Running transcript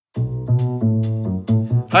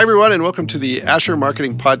Hi, everyone, and welcome to the Asher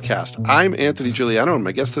Marketing Podcast. I'm Anthony Giuliano, and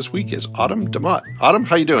my guest this week is Autumn DeMott. Autumn,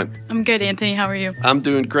 how you doing? I'm good, Anthony. How are you? I'm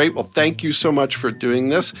doing great. Well, thank you so much for doing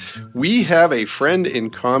this. We have a friend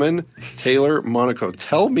in common, Taylor Monaco.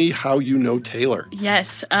 Tell me how you know Taylor.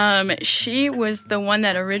 Yes. She was the one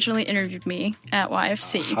that originally interviewed me at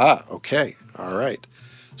YFC. Ah, okay. All right.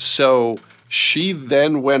 So she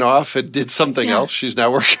then went off and did something else. She's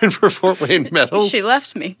now working for Fort Wayne Metals. She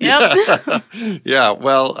left me. Yep. Yeah.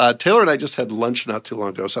 Well, Taylor and I just had lunch not too long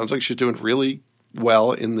ago. Sounds like she's doing really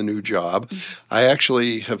well in the new job. I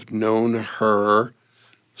actually have known her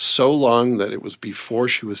so long that it was before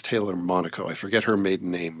she was Taylor Monaco. I forget her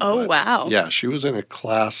maiden name. Oh, wow. Yeah, she was in a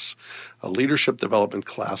class, a leadership development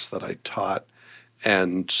class that I taught,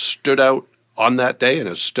 and stood out on that day and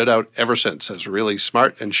has stood out ever since as really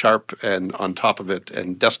smart and sharp and on top of it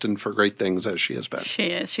and destined for great things as she has been. She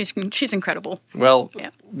is. She's incredible. Well,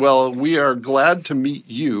 we are glad to meet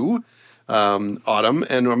you, Autumn,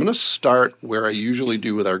 and I'm going to start where I usually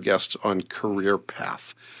do with our guests on career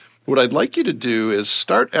path. What I'd like you to do is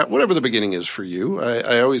start at whatever the beginning is for you.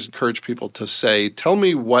 I always encourage people to say, tell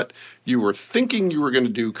me what you were thinking you were going to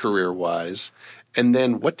do career-wise, and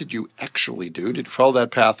then what did you actually do? Did you follow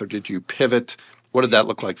that path or did you pivot? What did that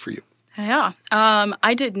look like for you? Yeah.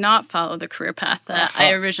 I did not follow the career path that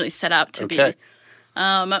I originally set out to be.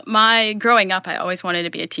 My growing up, I always wanted to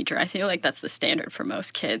be a teacher. I feel like that's the standard for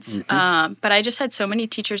most kids. But I just had so many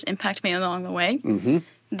teachers impact me along the way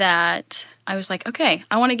that I was like, okay,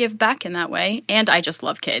 I want to give back in that way. And I just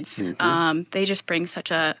love kids. They just bring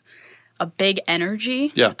such a big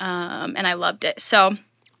energy. Yeah. And I loved it. So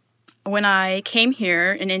when I came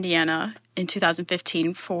here in Indiana in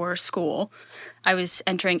 2015 for school, I was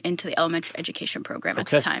entering into the elementary education program at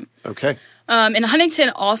the time. Okay. And Huntington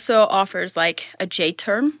also offers like a J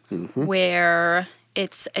term where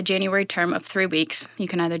it's a January term of 3 weeks. You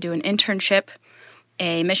can either do an internship,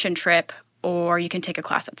 a mission trip, or you can take a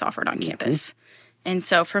class that's offered on campus. And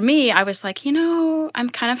so for me, I was like, I'm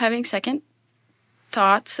kind of having second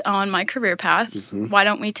thoughts on my career path. Why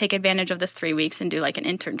don't we take advantage of this 3 weeks and do like an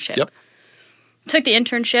internship? Yep. Took the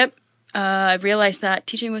internship. I realized that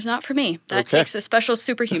teaching was not for me. That takes a special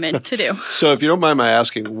superhuman to do. So if you don't mind my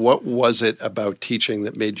asking, what was it about teaching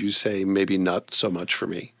that made you say maybe not so much for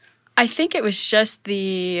me? I think it was just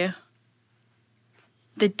the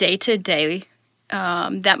day-to-day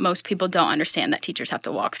that most people don't understand that teachers have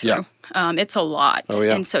to walk through. It's a lot.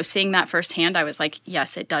 And so seeing that firsthand, I was like,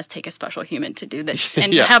 yes, it does take a special human to do this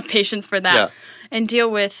and have patience for that and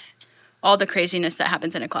deal with all the craziness that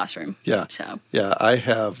happens in a classroom. I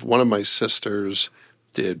have one of my sisters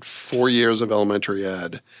did 4 years of elementary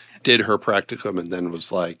ed, did her practicum, and then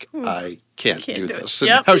was like, I can't do this.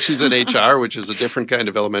 And now she's in HR, which is a different kind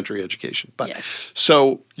of elementary education. But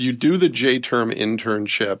so you do the J-term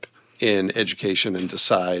internship in education and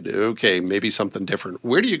decide, okay, maybe something different.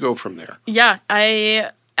 Where do you go from there?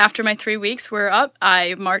 After my 3 weeks were up,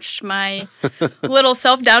 I marched my little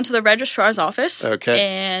self down to the registrar's office.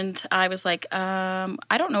 And I was like,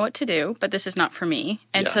 I don't know what to do, but this is not for me.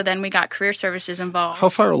 And so then we got career services involved. How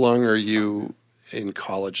far along are you in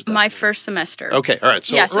college? My first semester. Okay, all right.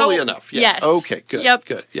 So early enough. Yes. Okay, good.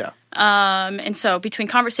 Good, and so between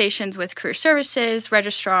conversations with career services,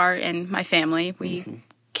 registrar, and my family, we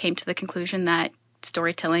came to the conclusion that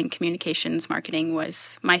storytelling, communications, marketing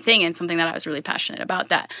was my thing and something that I was really passionate about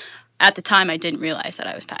that at the time I didn't realize that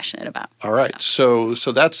I was passionate about. All right. So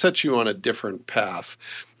that sets you on a different path.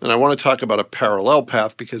 And I want to talk about a parallel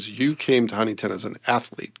path because you came to Huntington as an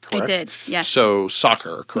athlete, correct? I did, yes. So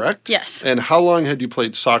soccer, correct? Yes. And how long had you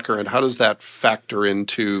played soccer and how does that factor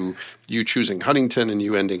into you choosing Huntington and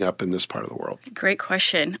you ending up in this part of the world? Great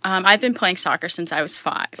question. I've been playing soccer since I was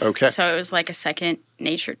 5. Okay. So it was like a second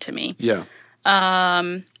nature to me. Yeah.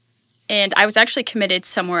 And I was actually committed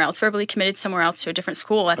somewhere else, verbally committed somewhere else to a different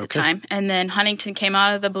school at the time. And then Huntington came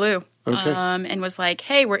out of the blue and was like,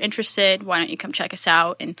 hey, we're interested. Why don't you come check us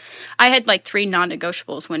out? And I had like 3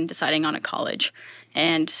 non-negotiables when deciding on a college.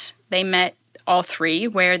 And they met all 3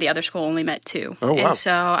 where the other school only met 2. Oh, wow. And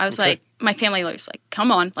so I was like, my family was like,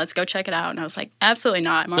 come on, let's go check it out. And I was like, absolutely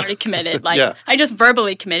not. I'm already committed. Like I just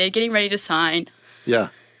verbally committed, getting ready to sign. Yeah.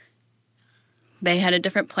 They had a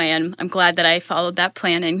different plan. I'm glad that I followed that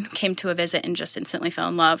plan and came to a visit and just instantly fell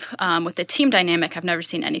in love. With the team dynamic, I've never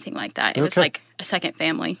seen anything like that. It was like a second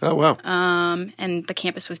family. Oh, wow. And the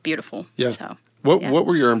campus was beautiful. Yeah. So, what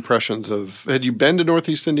were your impressions of, had you been to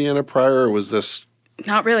Northeast Indiana prior, or was this?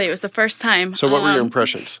 Not really. It was the first time. So what were your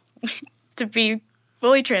impressions? To be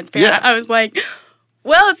fully transparent, I was like,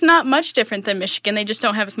 Well, it's not much different than Michigan. They just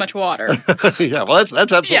don't have as much water. Yeah, well, that's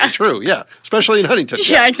absolutely true. Yeah, especially in Huntington.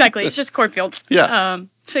 Yeah, exactly. It's just cornfields. Yeah.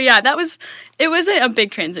 So yeah, it was a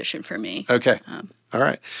big transition for me. Okay. All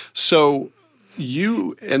right. So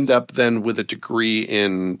you end up then with a degree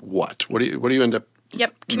in what? What do you end up?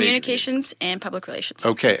 Yep, communications and public relations.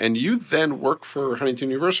 Okay, and you then worked for Huntington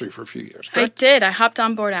University for a few years, correct? I did. I hopped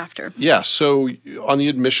on board after. Yeah, so on the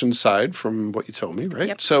admission side, from what you told me, right?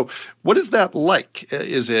 Yep. So what is that like?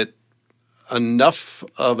 Is it enough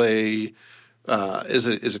of a is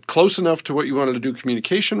it close enough to what you wanted to do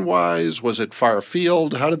communication-wise? Was it far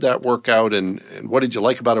afield? How did that work out, and what did you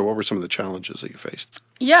like about it? What were some of the challenges that you faced?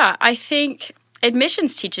 Yeah, I think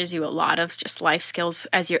admissions teaches you a lot of just life skills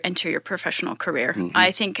as you enter your professional career. Mm-hmm.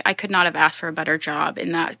 I think I could not have asked for a better job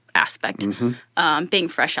in that aspect, being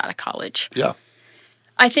fresh out of college. Yeah.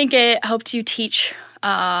 I think it helped you teach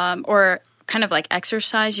or kind of like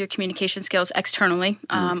exercise your communication skills externally,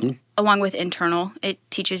 along with internal. It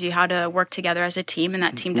teaches you how to work together as a team and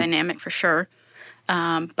that team dynamic for sure.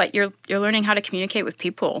 But you're learning how to communicate with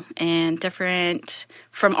people and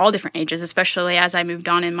from all different ages, especially as I moved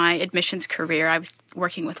on in my admissions career. I was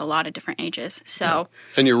working with a lot of different ages. So, yeah.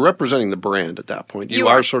 And you're representing the brand at that point. You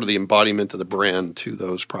are sort of the embodiment of the brand to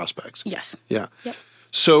those prospects. Yes. Yeah. Yep.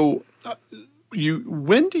 So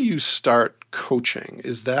when do you start coaching?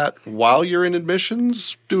 Is that while you're in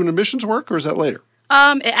admissions, doing admissions work, or is that later?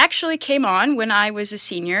 It actually came on when I was a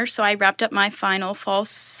senior, so I wrapped up my final fall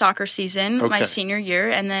soccer season my senior year,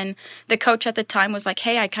 and then the coach at the time was like,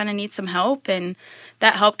 hey, I kind of need some help, and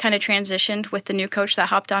that help kind of transitioned with the new coach that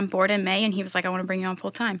hopped on board in May, and he was like, I want to bring you on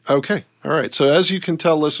full time. Okay. All right. So as you can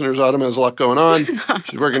tell, listeners, Autumn has a lot going on.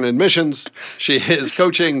 She's working in admissions. She is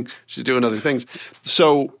coaching. She's doing other things.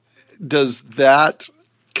 So does that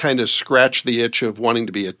kind of scratch the itch of wanting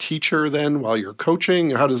to be a teacher then while you're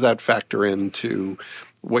coaching? How does that factor into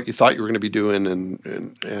what you thought you were going to be doing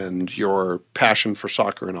and your passion for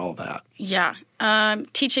soccer and all that? Yeah.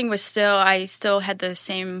 Teaching was I still had the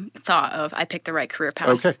same thought of I picked the right career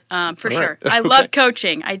path. Okay. For all sure. Right. I love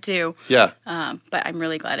coaching. I do. Yeah. But I'm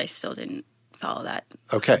really glad I still didn't follow that.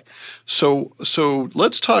 Okay. So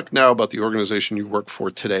let's talk now about the organization you work for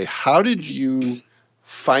today. How did you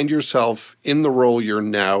find yourself in the role you're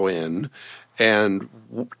now in, and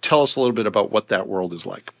tell us a little bit about what that world is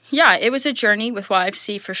like. Yeah, it was a journey with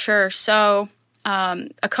YFC for sure. So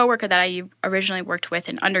a coworker that I originally worked with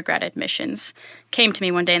in undergrad admissions came to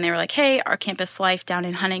me one day and they were like, hey, our campus life down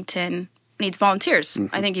in Huntington needs volunteers.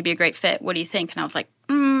 I think you'd be a great fit. What do you think? And I was like,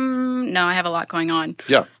 no, I have a lot going on.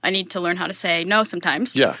 Yeah. I need to learn how to say no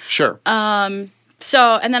sometimes. Yeah, sure.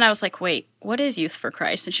 And then I was like, wait, what is Youth for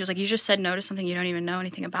Christ? And she was like, you just said no to something you don't even know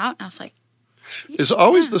anything about. And I was like, It's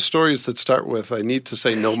always the stories that start with, I need to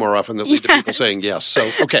say no more often that lead to people saying yes. So,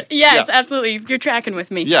 okay. Yes, absolutely. You're tracking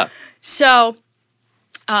with me. Yeah. So,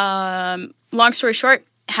 long story short,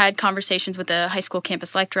 had conversations with the high school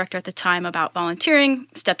campus life director at the time about volunteering,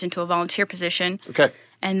 stepped into a volunteer position. Okay.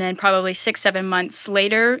 And then probably 6-7 months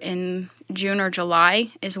later, in June or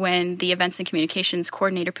July, is when the events and communications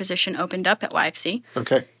coordinator position opened up at YFC.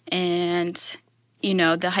 Okay. And,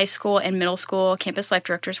 the high school and middle school campus life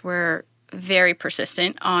directors were very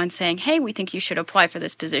persistent on saying, hey, we think you should apply for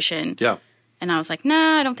this position. Yeah. And I was like,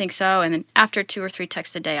 nah, I don't think so. And then after 2 or 3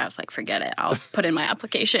 texts a day, I was like, forget it. I'll put in my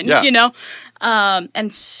application,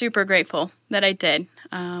 and super grateful that I did.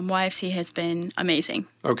 YFC has been amazing.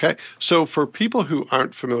 Okay. So for people who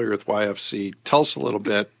aren't familiar with YFC, tell us a little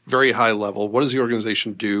bit, very high level, what does the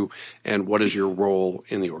organization do and what is your role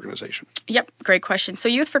in the organization? Yep, great question. So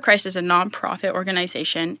Youth for Christ is a nonprofit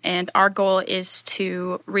organization, and our goal is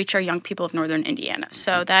to reach our young people of northern Indiana.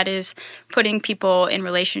 So that is putting people in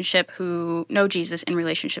relationship who know Jesus in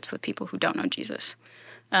relationships with people who don't know Jesus.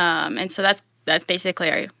 And so that's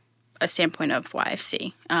basically a standpoint of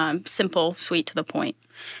YFC. Simple, sweet, to the point.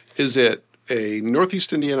 Is it a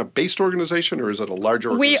Northeast Indiana-based organization, or is it a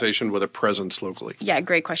larger organization with a presence locally? Yeah,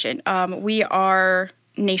 great question. We are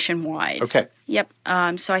nationwide. Okay. Yep.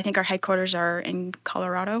 So I think our headquarters are in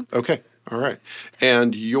Colorado. Okay. All right.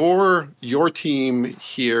 And your team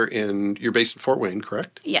here you're based in Fort Wayne,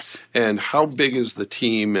 correct? Yes. And how big is the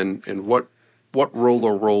team, and what role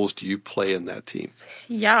or roles do you play in that team?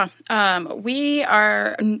 Yeah.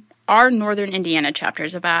 Our Northern Indiana chapter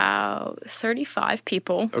is about 35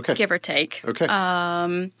 people, give or take. Okay.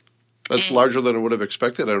 That's larger than I would have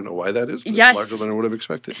expected. I don't know why that is, but yes, it's larger than I would have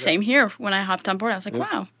expected. Same here. When I hopped on board, I was like,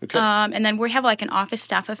 wow. Okay. And then we have like an office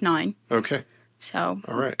staff of 9. Okay. So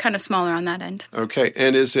all right, kind of smaller on that end. Okay.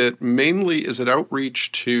 And is it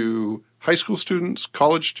outreach to high school students,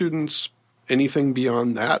 college students, anything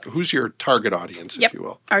beyond that? Who's your target audience, if you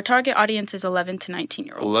will? Our target audience is 11 to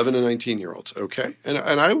 19-year-olds. 11 to 19-year-olds, okay. And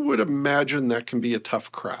I would imagine that can be a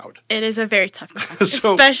tough crowd. It is a very tough crowd,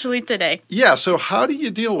 especially today. Yeah, so how do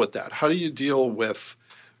you deal with that? How do you deal with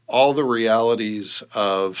all the realities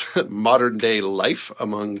of modern-day life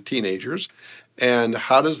among teenagers? And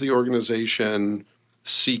how does the organization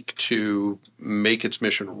seek to make its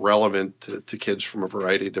mission relevant to kids from a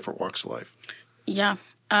variety of different walks of life? Yeah.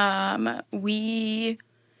 That's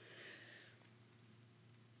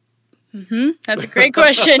a great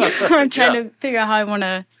question. I'm trying to figure out how I want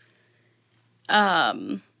to...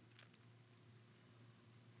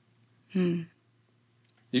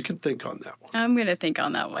 You can think on that one. I'm going to think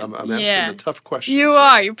on that one. I'm asking the tough questions. You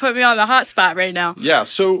are. You put me on the hot spot right now. Yeah.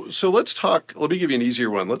 So let's talk. Let me give you an easier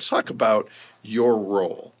one. Let's talk about your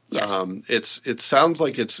role. Yes. It sounds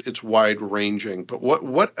like it's wide ranging, but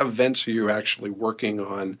what events are you actually working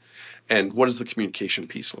on, and what does the communication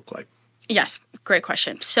piece look like? Yes. Great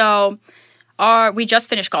question. So we just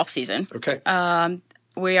finished golf season. Okay.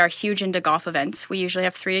 We are huge into golf events. We usually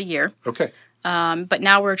have 3 a year. Okay. But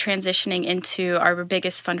now we're transitioning into our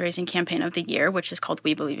biggest fundraising campaign of the year, which is called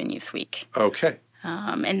We Believe in Youth Week. Okay.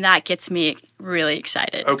 And that gets me really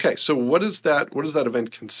excited. Okay. So what does that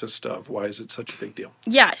event consist of? Why is it such a big deal?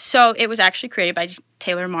 Yeah. So it was actually created by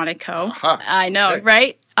Taylor Mott & Co. Aha. I know, Okay.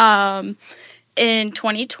 right? In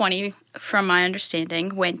 2020, from my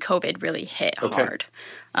understanding, when COVID really hit hard.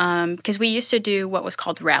 Because we used to do what was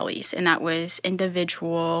called rallies, and that was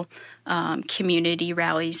individual community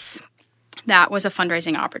rallies. That was a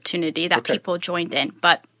fundraising opportunity that people joined in.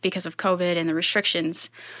 But because of COVID and the restrictions,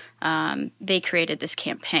 they created this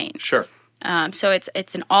campaign. Sure. So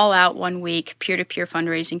it's an all-out 1 week peer-to-peer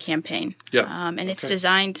fundraising campaign. Yeah. And it's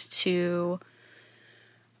designed to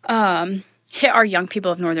hit our young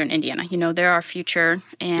people of Northern Indiana. You know, they're our future.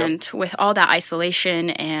 And with all that isolation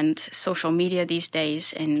and social media these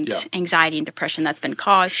days and anxiety and depression that's been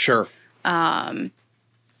caused, Sure.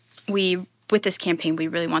 With this campaign, we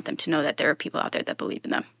really want them to know that there are people out there that believe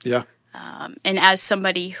in them. Yeah. And as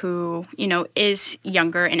somebody who, is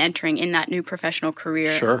younger and entering in that new professional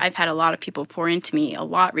career, I've had a lot of people pour into me a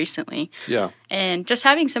lot recently. Yeah. And just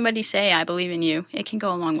having somebody say, I believe in you, it can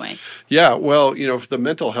go a long way. Yeah. Well, for the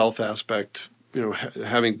mental health aspect,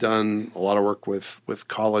 having done a lot of work with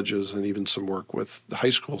colleges and even some work with the high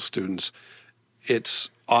school students, it's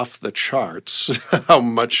off the charts how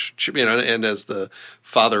much, and as the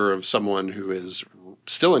father of someone who is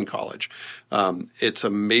still in college, it's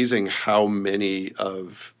amazing how many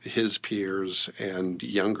of his peers and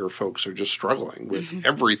younger folks are just struggling with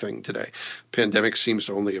everything today. Pandemic seems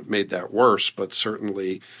to only have made that worse, but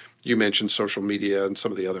certainly you mentioned social media and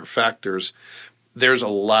some of the other factors. There's a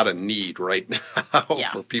lot of need right now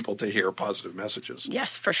for people to hear positive messages.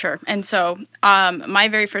 Yes, for sure. And so my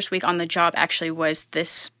very first week on the job actually was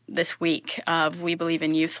this week of We Believe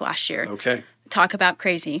in Youth last year. Okay. Talk about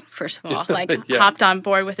crazy, first of all. Hopped on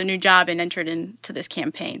board with a new job and entered into this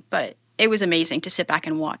campaign. But it was amazing to sit back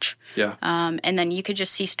and watch. Yeah. And then you could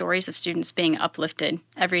just see stories of students being uplifted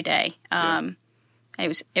every day. It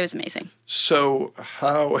was amazing. So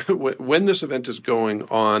when this event is going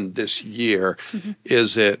on this year,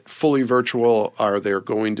 is it fully virtual? Are there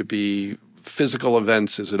going to be physical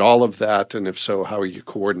events? Is it all of that? And if so, how are you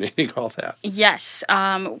coordinating all that? Yes.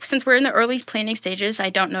 Since we're in the early planning stages, I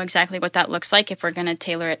don't know exactly what that looks like if we're going to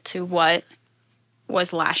tailor it to what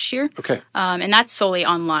was last year. Okay. And that's solely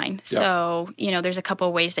online. Yeah. So, there's a couple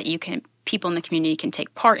of ways that people in the community can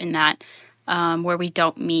take part in that. Where we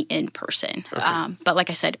don't meet in person. Okay. But like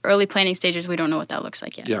I said, early planning stages, we don't know what that looks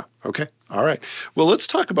like yet. Yeah. Okay. All right. Well, let's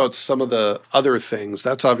talk about some of the other things.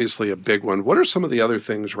 That's obviously a big one. What are some of the other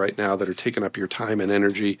things right now that are taking up your time and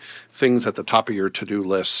energy, things at the top of your to-do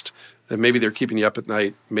list that maybe they're keeping you up at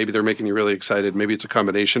night, maybe they're making you really excited, maybe it's a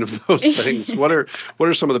combination of those things. What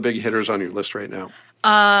are some of the big hitters on your list right now?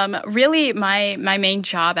 Really, my main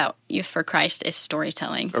job at Youth for Christ is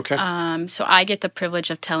storytelling. Okay. So I get the privilege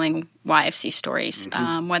of telling YFC stories,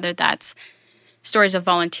 whether that's stories of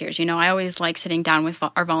volunteers. I always like sitting down with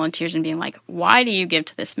our volunteers and being like, why do you give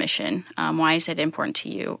to this mission? Why is it important to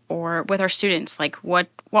you? Or with our students, like what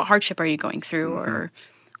hardship are you going through? Or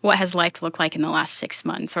what has life looked like in the last 6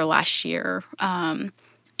 months or last year? And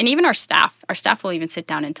even our staff will even sit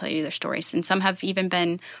down and tell you their stories. And some have even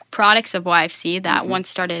been products of YFC that once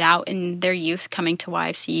started out in their youth coming to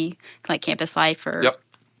YFC, like campus life or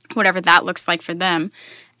whatever that looks like for them.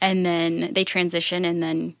 And then they transition and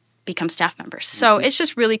then become staff members. So it's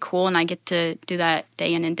just really cool, and I get to do that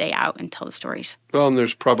day in and day out and tell the stories. Well, and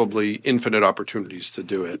there's probably infinite opportunities to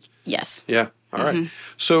do it. Yes. Yeah. All right.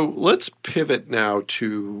 So let's pivot now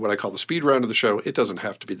to what I call the speed round of the show. It doesn't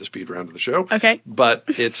have to be the speed round of the show. Okay. But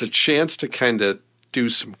it's a chance to kind of do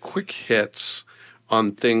some quick hits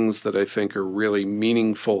on things that I think are really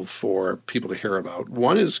meaningful for people to hear about.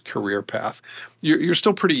 One is career path. You're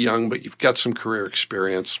still pretty young, but you've got some career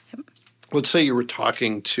experience. Yep. Let's say you were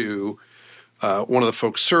talking to one of the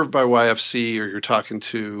folks served by YFC, or you're talking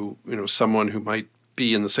to someone who might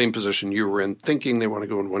be in the same position you were in, thinking they want to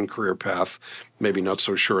go in one career path, maybe not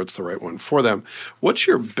so sure it's the right one for them. What's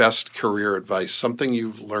your best career advice? Something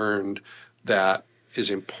you've learned that is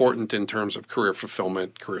important in terms of career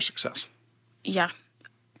fulfillment, career success? Yeah,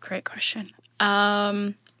 great question.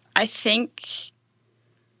 I think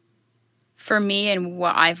for me and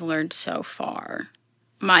what I've learned so far,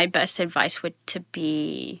 my best advice would to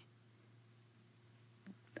be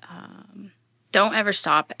don't ever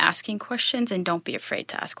stop asking questions and don't be afraid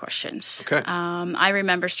to ask questions. Okay. I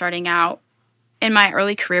remember starting out in my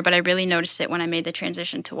early career, but I really noticed it when I made the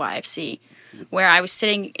transition to YFC, where I was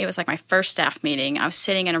sitting, it was like my first staff meeting. I was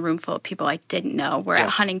sitting in a room full of people I didn't know, where at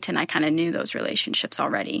Huntington I kind of knew those relationships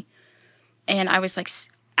already. And I was like,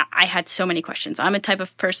 I had so many questions. I'm a type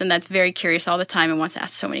of person that's very curious all the time and wants to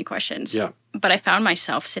ask so many questions. Yeah. But I found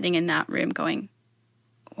myself sitting in that room going,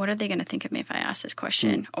 what are they going to think of me if I ask this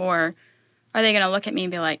question? Or are they going to look at me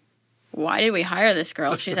and be like, why did we hire this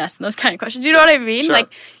girl if she's asking those kind of questions? You know what I mean?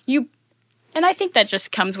 Sure. And I think that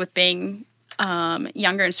just comes with being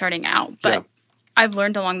younger and starting out. But I've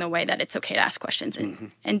learned along the way that it's okay to ask questions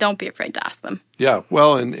and don't be afraid to ask them. Yeah,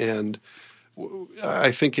 well, and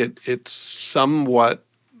I think it's somewhat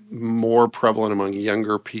more prevalent among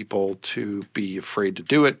younger people to be afraid to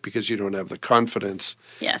do it because you don't have the confidence.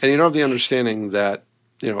 Yes. And you don't have the understanding that,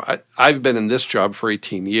 I've been in this job for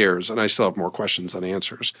 18 years and I still have more questions than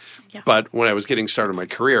answers. Yeah. But when I was getting started in my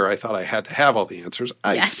career, I thought I had to have all the answers.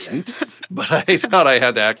 I didn't, but I thought I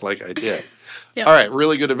had to act like I did. Yep. All right,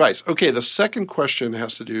 really good advice. Okay, the second question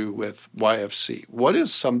has to do with YFC. What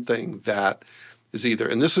is something that is either,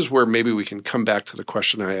 and this is where maybe we can come back to the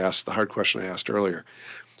question I asked, the hard question I asked earlier.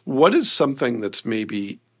 What is something that's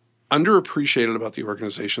maybe underappreciated about the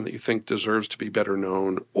organization that you think deserves to be better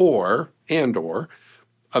known, or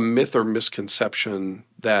a myth or misconception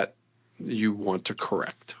that you want to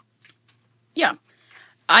correct? Yeah.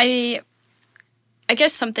 I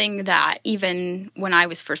guess something that even when I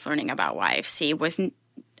was first learning about YFC was,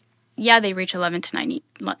 they reach 11 to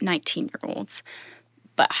 19-year-olds,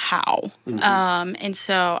 but how? And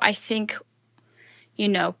so I think,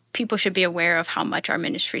 people should be aware of how much our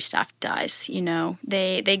ministry staff does.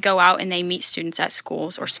 They go out and they meet students at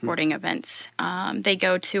schools or sporting events. They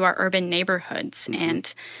go to our urban neighborhoods,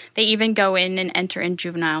 and they even go in and enter in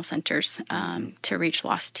juvenile centers to reach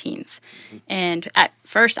lost teens. And at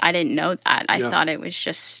first, I didn't know that. I thought it was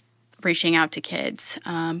just reaching out to kids.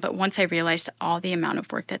 But once I realized all the amount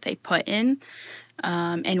of work that they put in,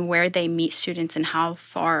 and where they meet students and how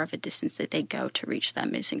far of a distance that they go to reach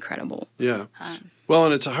them is incredible. Yeah. Well,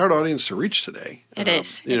 and it's a hard audience to reach today. It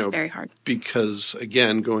is. It's very hard. Because,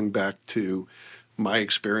 again, going back to my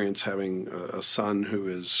experience having a son who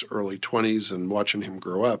is early 20s and watching him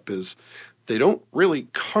grow up is they don't really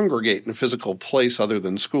congregate in a physical place other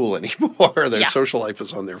than school anymore. Their social life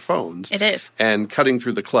is on their phones. It is. And cutting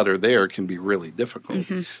through the clutter there can be really difficult.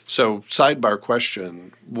 So, sidebar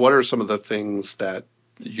question, what are some of the things that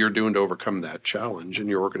you're doing to overcome that challenge in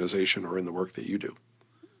your organization or in the work that you do?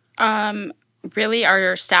 Really,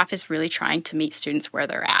 our staff is really trying to meet students where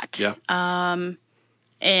they're at. Yeah.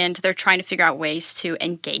 And they're trying to figure out ways to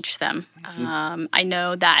engage them. I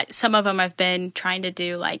know that some of them have been trying to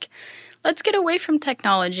do let's get away from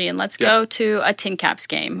technology and let's go to a Tin Caps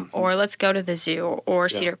game or let's go to the zoo or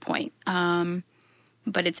Cedar Point.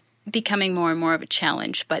 But it's becoming more and more of a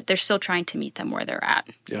challenge, but they're still trying to meet them where they're at.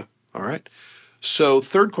 Yeah. All right. So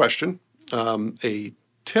third question, a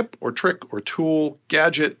tip or trick or tool,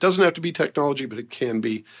 gadget, doesn't have to be technology, but it can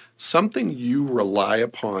be something you rely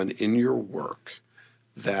upon in your work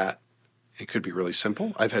that it could be really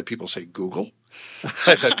simple. I've had people say Google.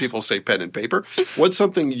 I've had people say pen and paper. What's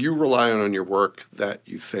something you rely on in your work that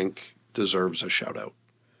you think deserves a shout out?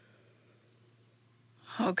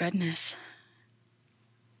 Oh, goodness.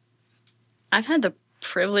 I've had the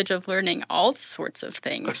privilege of learning all sorts of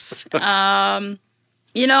things. I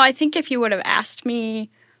think if you would have asked me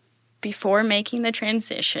before making the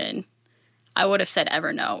transition, I would have said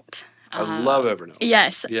Evernote. I love Evernote.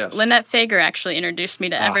 Yes. Lynette Fager actually introduced me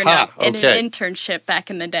to Evernote in an internship back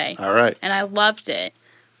in the day. All right. And I loved it.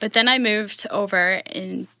 But then I moved over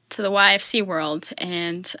into the YFC world,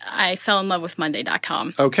 and I fell in love with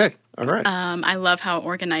Monday.com. Okay. All right. I love how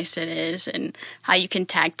organized it is and how you can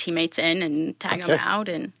tag teammates in and tag them out.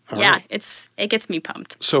 And right. It gets me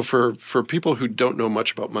pumped. So for people who don't know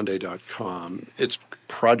much about Monday.com, it's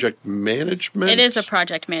project management? It is a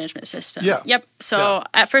project management system. Yeah. Yep. So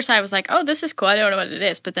at first I was like, oh, this is cool. I don't know what it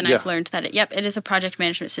is. But then I've learned that it is a project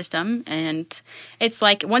management system. And it's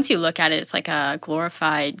like, once you look at it, it's like a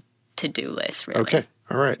glorified to-do list, really. Okay.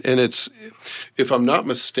 All right. And it's, if I'm not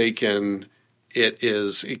mistaken,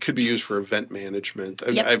 it could be used for event management.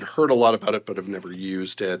 I've heard a lot about it, but I've never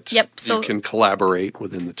used it. Yep. So you can collaborate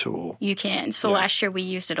within the tool. You can. So last year we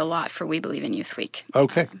used it a lot for We Believe in Youth Week.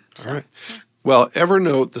 Okay. All right. Yeah. Well,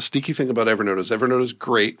 Evernote, the sneaky thing about Evernote is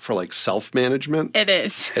great for like self-management. It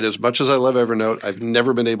is. And as much as I love Evernote, I've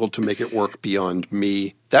never been able to make it work beyond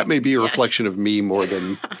me. That may be a reflection of me more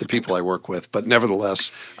than the people I work with. But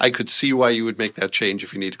nevertheless, I could see why you would make that change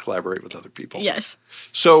if you need to collaborate with other people. Yes.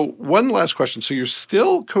 So one last question. So you're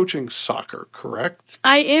still coaching soccer, correct?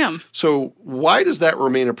 I am. So why does that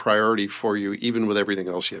remain a priority for you, even with everything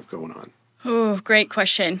else you have going on? Oh, great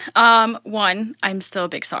question. One, I'm still a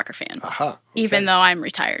big soccer fan. Aha. Okay. Even though I'm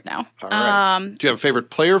retired now. All right. Do you have a favorite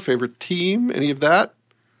player, favorite team, any of that?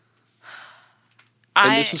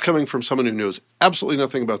 And this is coming from someone who knows absolutely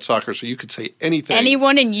nothing about soccer, so you could say anything.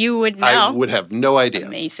 Anyone and you would know. I would have no idea.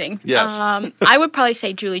 Amazing. Yes. I would probably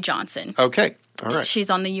say Julie Johnson. Okay. All right. She's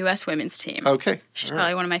on the U.S. women's team. Okay. She's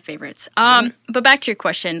probably one of my favorites. But back to your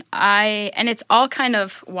question, and it's all kind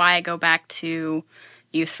of why I go back to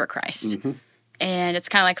Youth for Christ. Mm-hmm. And it's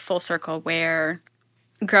kind of like full circle where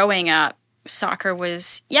growing up, soccer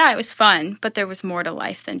was, it was fun, but there was more to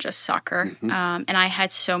life than just soccer. Mm-hmm. And I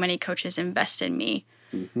had so many coaches invest in me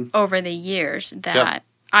over the years that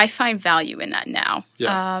I find value in that now.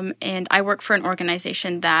 Yeah. And I work for an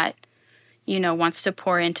organization that, wants to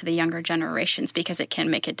pour into the younger generations because it can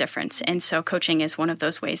make a difference. And so coaching is one of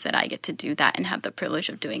those ways that I get to do that and have the privilege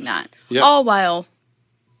of doing that. Yep. All while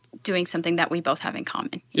doing something that we both have in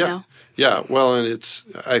common, you know? Yeah, well, and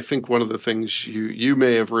I think one of the things you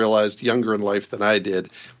may have realized younger in life than I did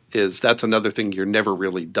is that's another thing you're never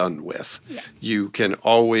really done with. Yeah. You can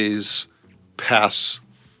always pass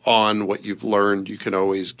on what you've learned. You can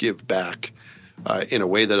always give back in a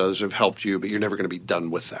way that others have helped you, but you're never going to be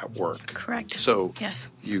done with that work. Correct. So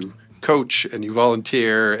you coach and you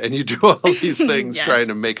volunteer and you do all these things trying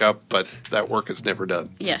to make up, but that work is never done.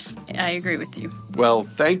 Yes, I agree with you. Well,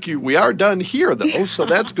 thank you. We are done here, though, so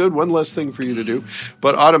that's good. One less thing for you to do.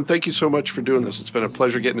 But Autumn, thank you so much for doing this. It's been a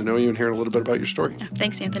pleasure getting to know you and hearing a little bit about your story.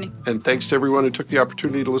 Thanks, Anthony. And thanks to everyone who took the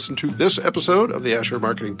opportunity to listen to this episode of the Asher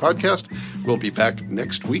Marketing Podcast. We'll be back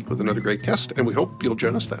next week with another great guest, and we hope you'll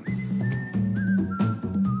join us then.